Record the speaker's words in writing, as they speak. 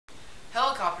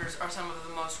Helicopters are some of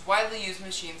the most widely used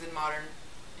machines in modern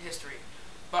history.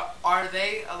 But are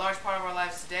they a large part of our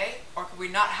lives today, or could we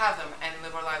not have them and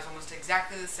live our lives almost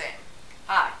exactly the same?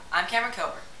 Hi, I'm Cameron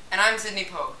Cober. And I'm Sydney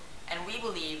Pogue. And we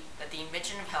believe that the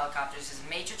invention of helicopters is a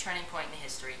major turning point in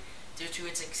history due to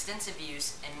its extensive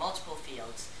use in multiple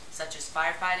fields, such as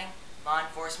firefighting, law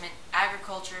enforcement,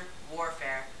 agriculture,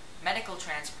 warfare, medical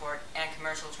transport, and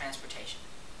commercial transportation.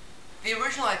 The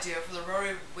original idea for the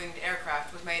rotary-winged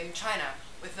aircraft was made in China,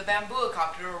 with the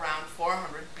bamboo-copter around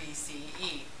 400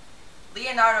 BCE.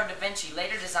 Leonardo da Vinci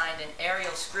later designed an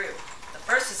aerial screw, the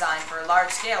first design for a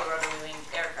large-scale rotary-winged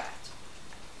aircraft.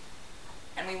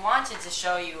 And we wanted to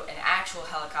show you an actual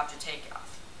helicopter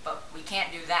takeoff, but we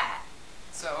can't do that.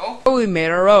 So we made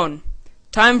our own.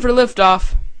 Time for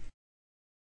liftoff.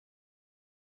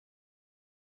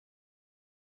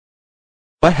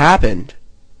 What happened?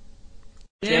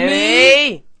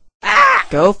 Jimmy!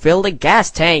 Go fill the gas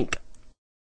tank.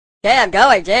 Yeah, I'm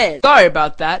going, Jay. Sorry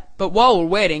about that, but while we're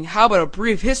waiting, how about a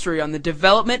brief history on the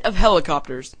development of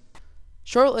helicopters?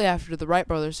 Shortly after the Wright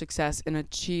brothers' success in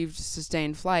achieved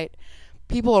sustained flight,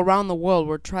 people around the world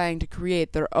were trying to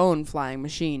create their own flying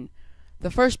machine. The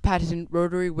first patented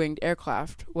rotary-winged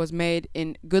aircraft was made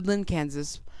in Goodland,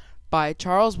 Kansas by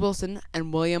Charles Wilson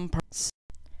and William Purvis.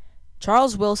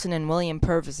 Charles Wilson and William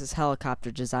Purvis's helicopter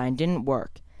design didn't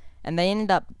work, and they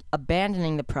ended up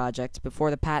abandoning the project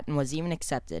before the patent was even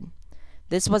accepted.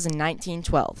 This was in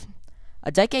 1912.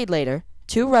 A decade later,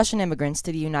 two Russian immigrants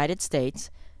to the United States,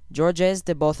 Georges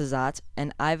de Beauzat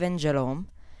and Ivan Jerome,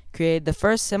 created the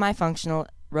first semi-functional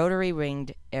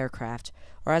rotary-winged aircraft,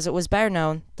 or as it was better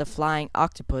known, the Flying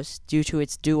Octopus, due to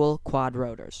its dual quad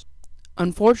rotors.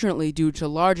 Unfortunately, due to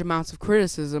large amounts of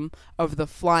criticism of the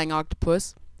Flying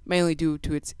Octopus, mainly due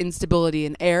to its instability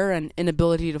in air and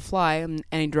inability to fly in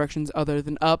any directions other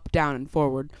than up, down, and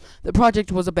forward, the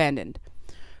project was abandoned.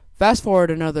 Fast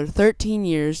forward another 13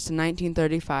 years to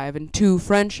 1935, and two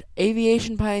French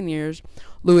aviation pioneers,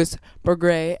 Louis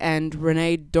Breguet and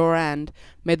René Durand,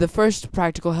 made the first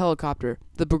practical helicopter,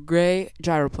 the Breguet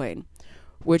gyroplane,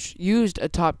 which used a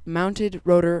top-mounted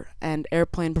rotor and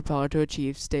airplane propeller to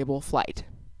achieve stable flight.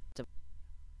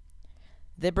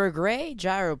 The Breguet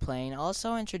gyroplane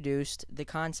also introduced the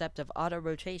concept of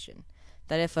autorotation,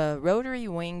 that if a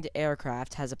rotary-winged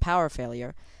aircraft has a power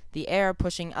failure, the air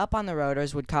pushing up on the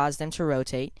rotors would cause them to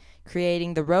rotate,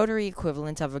 creating the rotary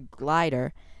equivalent of a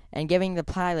glider and giving the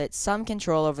pilot some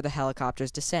control over the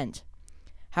helicopter's descent.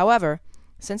 However,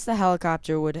 since the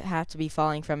helicopter would have to be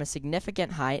falling from a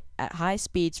significant height at high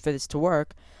speeds for this to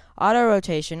work,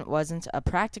 autorotation wasn't a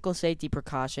practical safety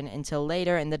precaution until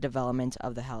later in the development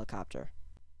of the helicopter.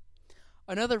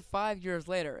 Another 5 years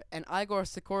later, and Igor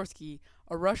Sikorsky,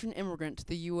 a Russian immigrant to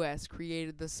the U.S.,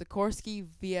 created the Sikorsky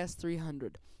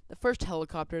VS-300, the first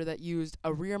helicopter that used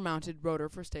a rear-mounted rotor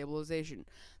for stabilization.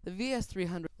 The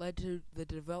VS-300 led to the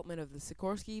development of the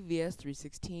Sikorsky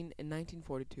VS-316 in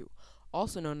 1942,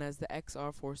 also known as the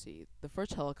XR-4C, the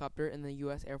first helicopter in the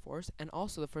U.S. Air Force, and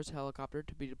also the first helicopter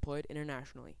to be deployed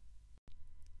internationally.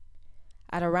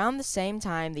 At around the same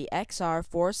time the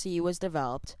XR-4C was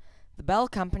developed, the Bell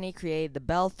Company created the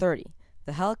Bell 30,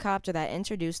 the helicopter that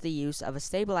introduced the use of a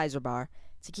stabilizer bar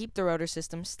to keep the rotor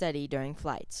system steady during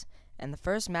flights, and the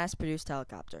first mass-produced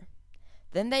helicopter.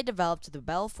 Then they developed the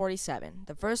Bell 47,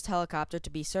 the first helicopter to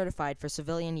be certified for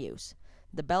civilian use.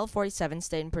 The Bell 47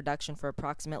 stayed in production for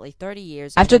approximately 30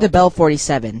 years. After the Bell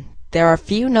 47, there are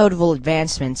few notable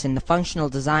advancements in the functional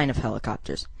design of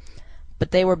helicopters,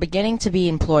 but they were beginning to be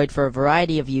employed for a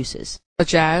variety of uses,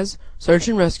 such as search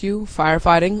and rescue,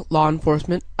 firefighting, law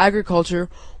enforcement, agriculture,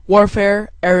 warfare,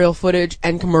 aerial footage,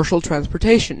 and commercial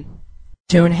transportation.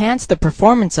 To enhance the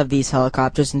performance of these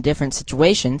helicopters in different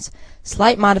situations,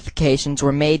 slight modifications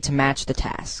were made to match the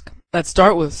task. Let's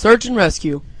start with search and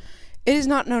rescue. It is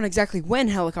not known exactly when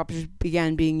helicopters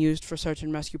began being used for search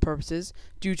and rescue purposes,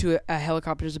 due to a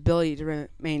helicopter's ability to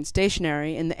remain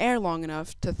stationary in the air long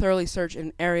enough to thoroughly search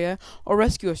an area or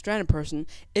rescue a stranded person.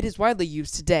 It is widely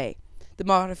used today. The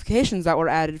modifications that were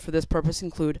added for this purpose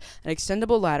include an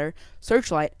extendable ladder,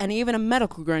 searchlight, and even a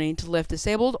medical gurney to lift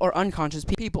disabled or unconscious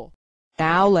people.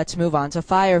 Now let's move on to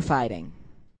firefighting.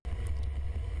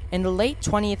 In the late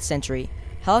 20th century,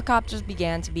 helicopters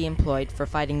began to be employed for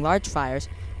fighting large fires,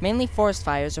 mainly forest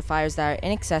fires or fires that are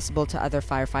inaccessible to other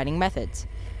firefighting methods.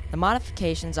 The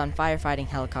modifications on firefighting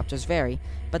helicopters vary,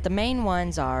 but the main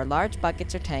ones are large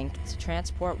buckets or tanks to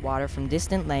transport water from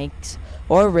distant lakes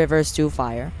or rivers to a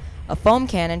fire, a foam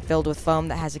cannon filled with foam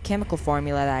that has a chemical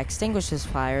formula that extinguishes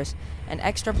fires, and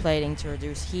extra plating to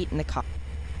reduce heat in the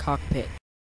cockpit.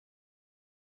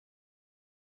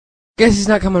 Guess he's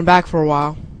not coming back for a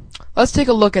while. Let's take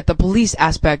a look at the police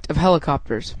aspect of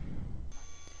helicopters.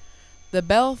 The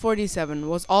Bell 47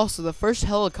 was also the first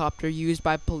helicopter used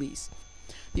by police.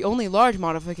 The only large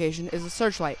modification is a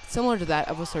searchlight, similar to that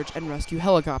of a search and rescue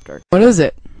helicopter. What is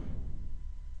it?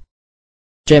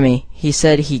 Jimmy, he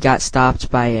said he got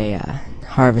stopped by a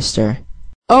harvester.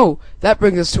 Oh, that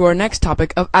brings us to our next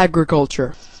topic of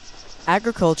agriculture.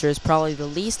 Agriculture is probably the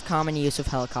least common use of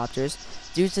helicopters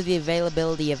due to the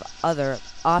availability of other,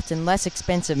 often less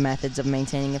expensive methods of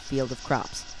maintaining a field of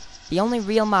crops. The only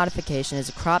real modification is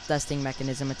a crop dusting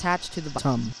mechanism attached to the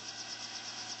bottom.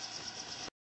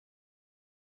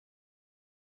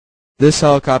 This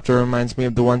helicopter reminds me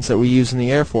of the ones that we use in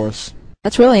the Air Force.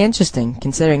 That's really interesting,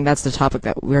 considering that's the topic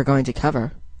that we're going to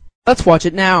cover. Let's watch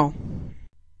it now.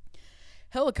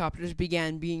 Helicopters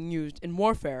began being used in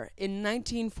warfare in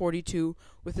 1942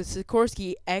 with the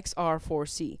Sikorsky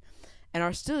XR-4C and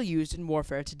are still used in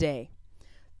warfare today.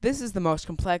 This is the most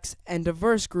complex and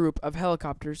diverse group of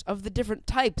helicopters of the different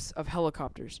types of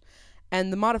helicopters,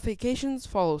 and the modifications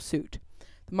follow suit.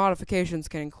 The modifications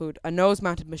can include a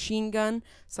nose-mounted machine gun,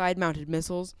 side-mounted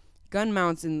missiles, gun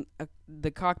mounts in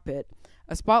the cockpit,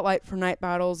 a spotlight for night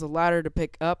battles, a ladder to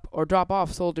pick up or drop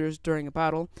off soldiers during a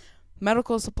battle,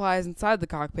 medical supplies inside the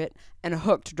cockpit, and a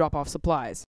hook to drop off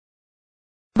supplies.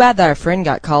 Too bad that our friend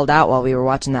got called out while we were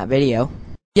watching that video.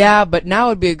 Yeah, but now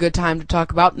would be a good time to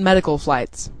talk about medical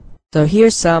flights. So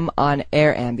here's some on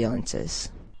air ambulances.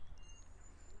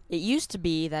 It used to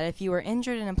be that if you were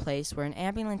injured in a place where an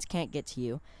ambulance can't get to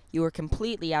you, you were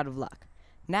completely out of luck.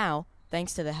 Now,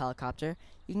 thanks to the helicopter,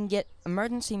 you can get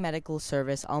emergency medical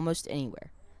service almost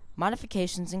anywhere.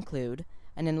 Modifications include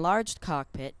an enlarged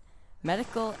cockpit,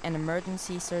 medical and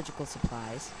emergency surgical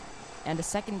supplies, and a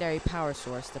secondary power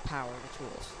source to power the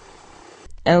tools.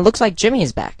 And it looks like Jimmy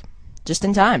is back, just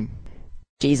in time.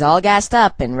 She's all gassed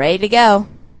up and ready to go.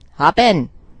 Hop in.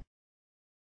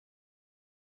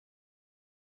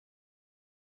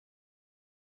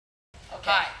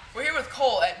 Hi, we're here with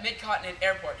Cole at Mid-Continent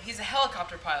Airport. He's a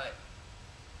helicopter pilot.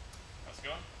 How's it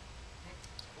going?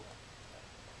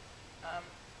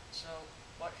 So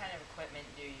what kind of equipment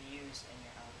do you use in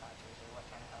your helicopters, or what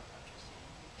kind of helicopters do you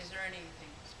use? Is there anything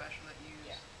special that you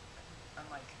use,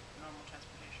 unlike normal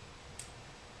transportation?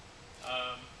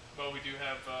 Well, we do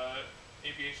have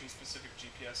aviation-specific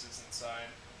GPSs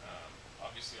inside.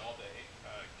 Obviously, all the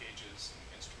gauges and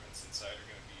instruments inside are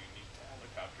going to be unique to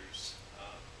helicopters.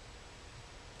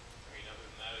 Other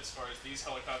than that, as far as these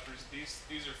helicopters,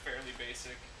 these are fairly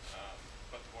basic,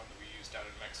 but the one that we use down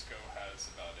in Mexico has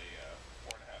about a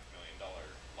 $4.5 million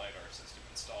LiDAR system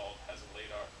installed, has a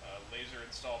laser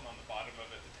installed on the bottom of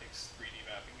it that takes 3D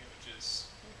mapping images,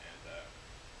 and a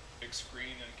big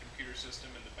screen and computer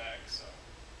system in the back, so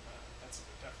that's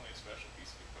definitely a special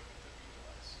piece of equipment that we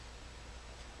utilize.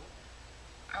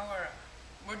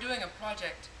 We're doing a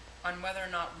project on whether or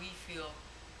not we feel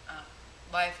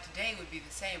life today would be the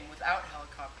same without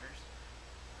helicopters.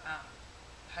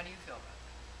 How do you feel about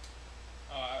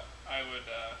that? I would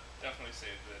definitely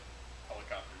say that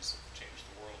helicopters have changed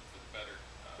the world for the better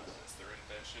since their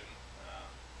invention.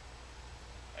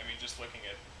 Just looking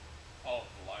at all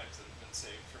of the lives that have been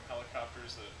saved from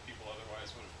helicopters that people otherwise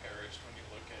would have perished. When you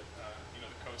look at the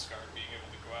Coast Guard being able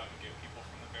to go out and get people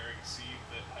from the Bering Sea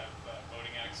that have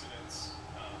boating accidents,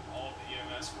 all of the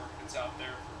EMS work that's out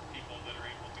there for people that are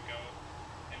able to go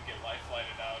and get life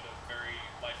flighted out of very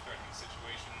life-threatening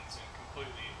situations in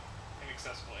completely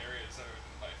inaccessible areas other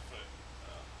than by foot.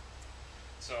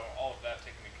 So all of that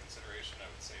taken into consideration, I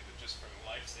would say that just from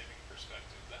a life-saving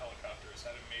perspective, the helicopter has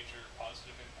had a major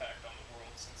positive impact on the world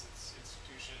since its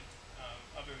institution.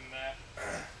 Other than that,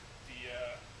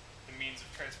 the means of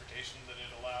transportation that it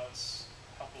allows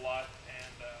help a lot,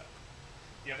 and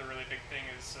the other really big thing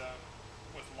is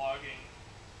with logging,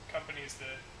 companies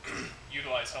that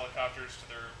utilize helicopters to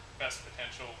their best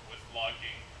potential with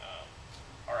logging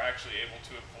are actually able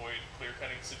to avoid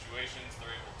clear-cutting situations.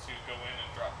 They're able to go in and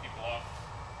drop people off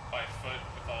by foot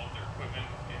with all of their equipment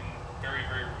in very,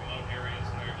 very remote areas,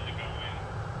 and they're able to go in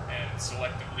and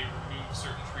selectively remove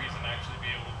certain trees and actually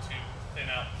be able to thin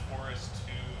out the forest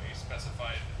to a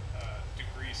specified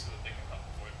degree so that they can help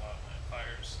avoid wildland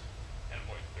fires and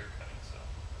avoid clear cutting.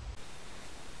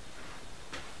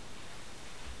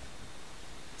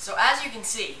 So as you can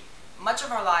see, much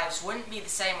of our lives wouldn't be the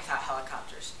same without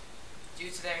helicopters, due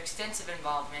to their extensive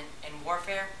involvement in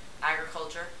warfare,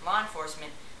 agriculture, law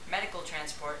enforcement, medical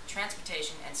transport,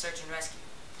 transportation, and search and rescue.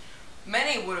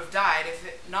 Many would have died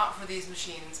if not for these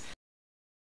machines